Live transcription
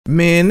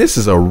Man, this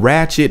is a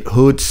ratchet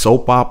hood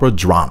soap opera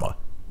drama.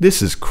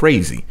 This is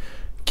crazy.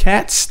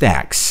 Cat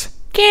Stacks,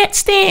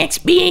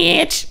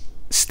 bitch,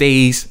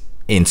 stays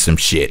in some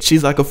shit.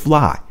 She's like a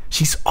fly.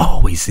 She's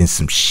always in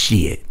some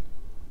shit.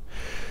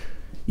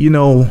 You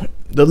know,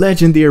 the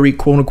legendary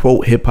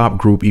quote-unquote hip-hop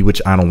groupie,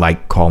 which I don't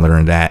like calling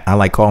her that. I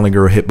like calling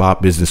her a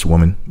hip-hop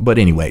businesswoman. But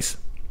anyways,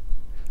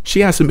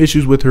 she has some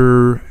issues with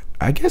her,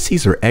 I guess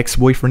he's her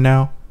ex-boyfriend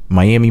now,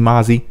 Miami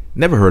Mazi.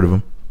 Never heard of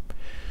him.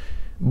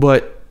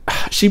 But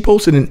she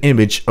posted an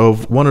image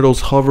of one of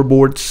those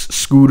hoverboards,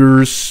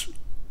 scooters,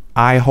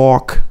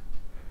 iHawk,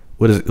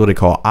 what they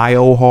call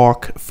IO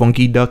Hawk,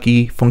 Funky Duck,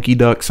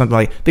 something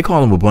like. They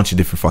call them a bunch of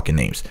different fucking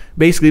names.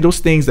 Basically, those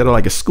things that are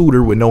like a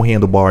scooter with no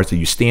handlebars that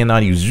you stand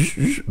on, you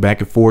zzz,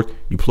 back and forth,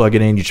 you plug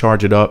it in, you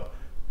charge it up.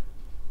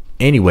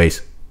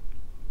 Anyways,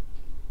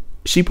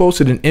 she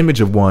posted an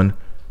image of one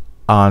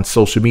on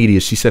social media.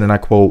 She said, and I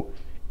quote,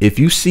 "If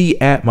you see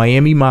at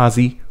Miami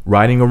Mazi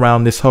riding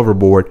around this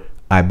hoverboard,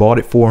 I bought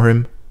it for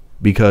him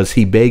because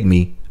he begged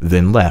me,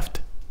 then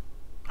left."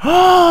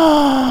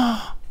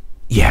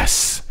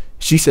 Yes.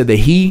 She said that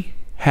he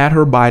had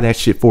her buy that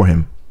shit for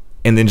him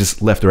and then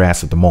just left her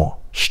ass at the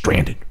mall,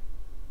 stranded.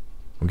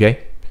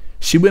 Okay?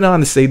 She went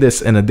on to say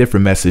this in a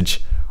different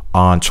message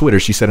on Twitter.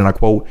 She said, and I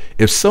quote,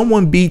 "If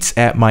someone beats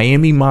at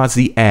Miami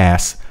Mazi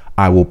ass,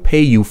 I will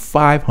pay you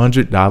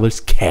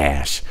 $500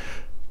 cash.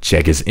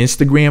 Check his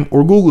Instagram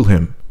or Google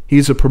him.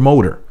 He's a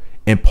promoter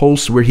and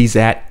posts where he's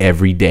at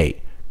every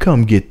day.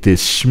 Come get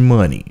this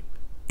shmoney."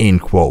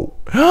 End quote.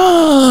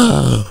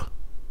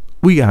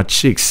 We got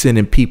chicks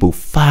sending people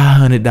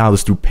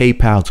 $500 through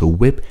PayPal to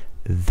whip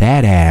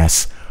that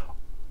ass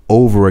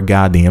over a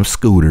goddamn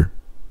scooter.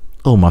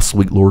 Oh, my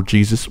sweet Lord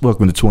Jesus.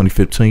 Welcome to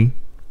 2015,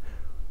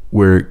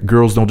 where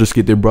girls don't just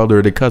get their brother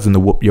or their cousin to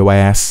whoop your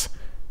ass.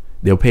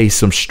 They'll pay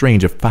some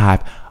stranger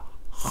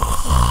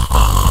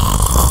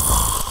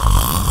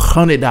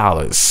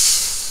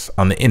 $500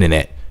 on the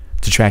internet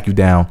to track you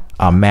down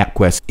on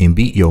MapQuest and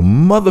beat your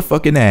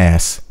motherfucking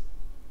ass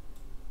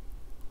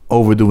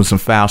over doing some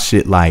foul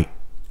shit like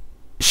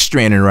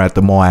stranding her at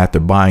the mall after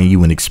buying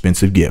you an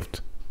expensive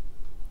gift.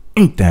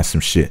 Ain't that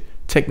some shit?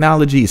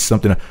 Technology is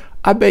something.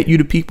 I bet you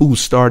the people who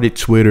started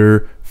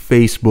Twitter,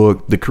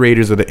 Facebook, the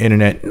creators of the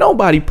internet,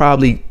 nobody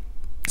probably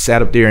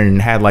sat up there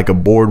and had like a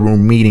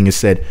boardroom meeting and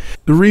said,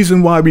 the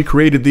reason why we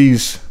created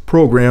these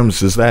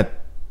programs is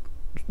that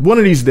one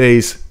of these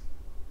days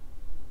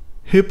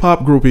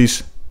hip-hop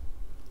groupies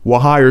will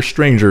hire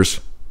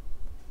strangers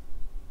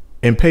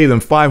and pay them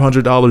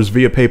 $500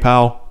 via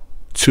PayPal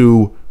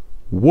to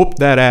whoop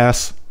that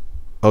ass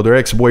of their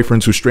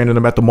ex-boyfriends who stranded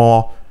them at the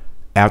mall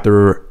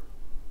after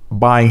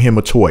buying him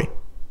a toy.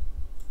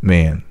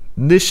 Man,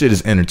 this shit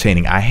is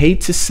entertaining. I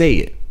hate to say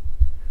it,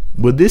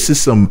 but this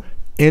is some...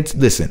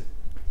 Listen,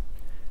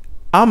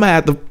 I'm gonna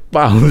have to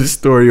follow the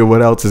story of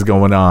what else is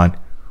going on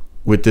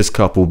with this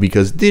couple,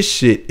 because this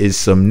shit is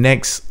some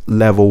next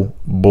level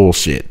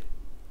bullshit.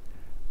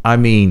 I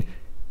mean,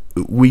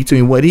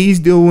 between what he's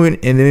doing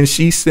and then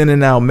she's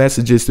sending out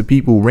messages to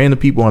people, random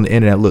people on the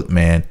internet. Look,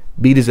 man,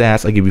 beat his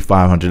ass, I'll give you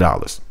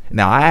 $500.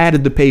 Now, I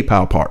added the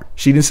PayPal part.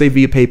 She didn't say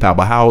via PayPal,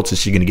 but how else is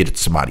she gonna get it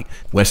to somebody?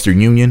 Western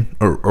Union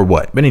or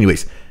what? But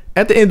anyways,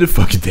 at the end of the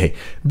fucking day,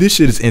 this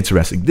shit is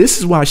interesting. This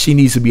is why she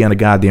needs to be on a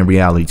goddamn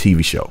reality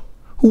TV show.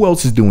 Who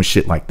else is doing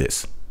shit like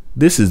this?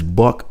 This is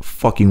buck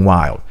fucking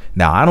wild.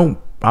 Now,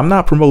 I'm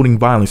not promoting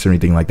violence or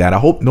anything like that. I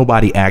hope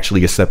nobody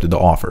actually accepted the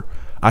offer.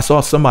 I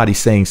saw somebody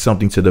saying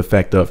something to the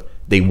effect of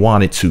they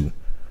wanted to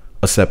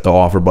accept the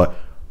offer, but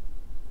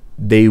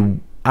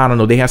I don't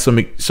know, they have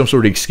some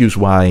sort of excuse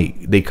why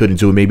they couldn't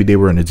do it. Maybe they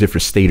were in a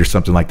different state or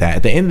something like that.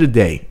 At the end of the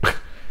day,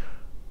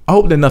 I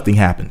hope that nothing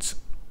happens.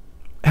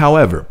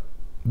 However,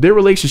 their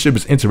relationship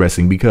is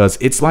interesting because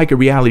it's like a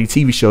reality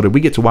TV show that we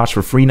get to watch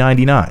for free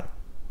 99.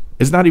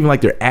 It's not even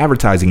like they're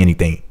advertising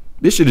anything.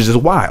 This shit is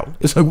just wild.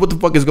 It's like, what the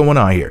fuck is going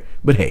on here?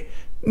 But hey,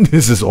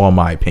 this is all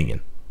my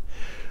opinion.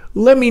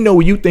 Let me know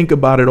what you think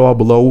about it all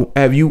below.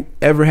 Have you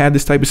ever had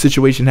this type of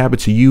situation happen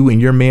to you and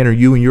your man, or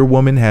you and your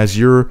woman? Has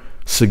your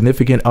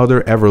significant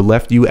other ever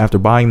left you after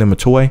buying them a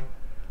toy?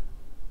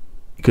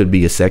 It could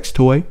be a sex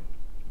toy.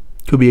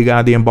 Could be a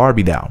goddamn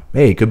Barbie doll.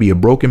 Hey, it could be a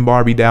broken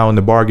Barbie doll in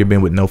the bargain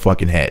bin with no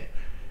fucking head.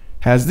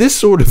 Has this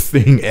sort of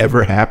thing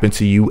ever happened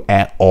to you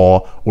at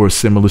all, or a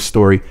similar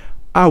story?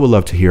 I would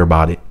love to hear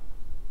about it.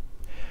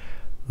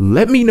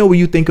 Let me know what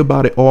you think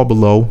about it all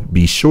below.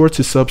 Be sure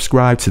to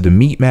subscribe to the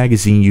Meat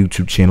Magazine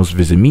YouTube channels.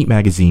 Visit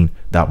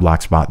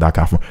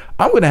meatmagazine.blogspot.com.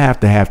 I'm going to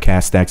have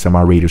Cat Stacks on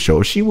my radio show.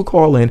 If she will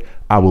call in,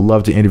 I would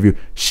love to interview.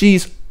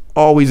 She's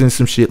always in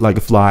some shit like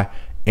a fly,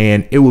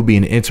 and it will be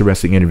an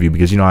interesting interview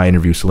because, you know, I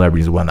interview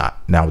celebrities and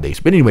whatnot nowadays.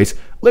 But anyways,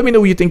 let me know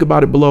what you think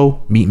about it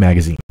below. Meat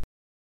Magazine.